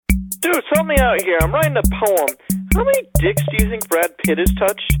Dude, help me out here. I'm writing a poem. How many dicks do you think Brad Pitt has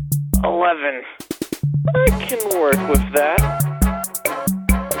touched? 11. I can work with that.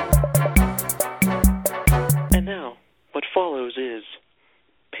 And now, what follows is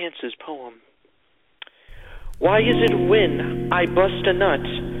Pants's poem. Why is it when I bust a nut,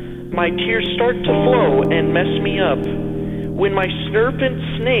 my tears start to flow and mess me up? When my serpent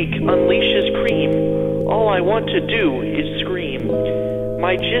snake unleashes cream, all I want to do is scream.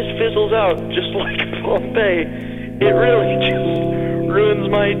 My jizz fizzles out just like Pompeii. It really just ruins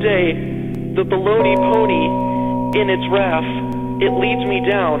my day. The baloney pony, in its wrath, it leads me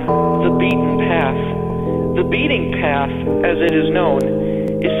down the beaten path. The beating path, as it is known,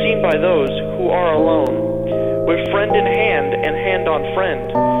 is seen by those who are alone. With friend in hand and hand on friend,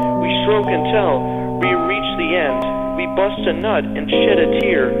 we stroke until we reach the end. We bust a nut and shed a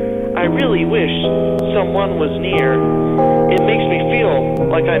tear. I really wish someone was near. It makes me feel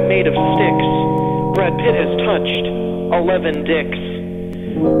like I'm made of sticks. Brad Pitt has touched 11 dicks.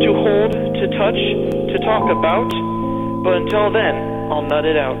 To hold, to touch, to talk about, but until then, I'll nut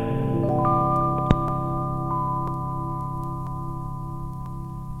it out.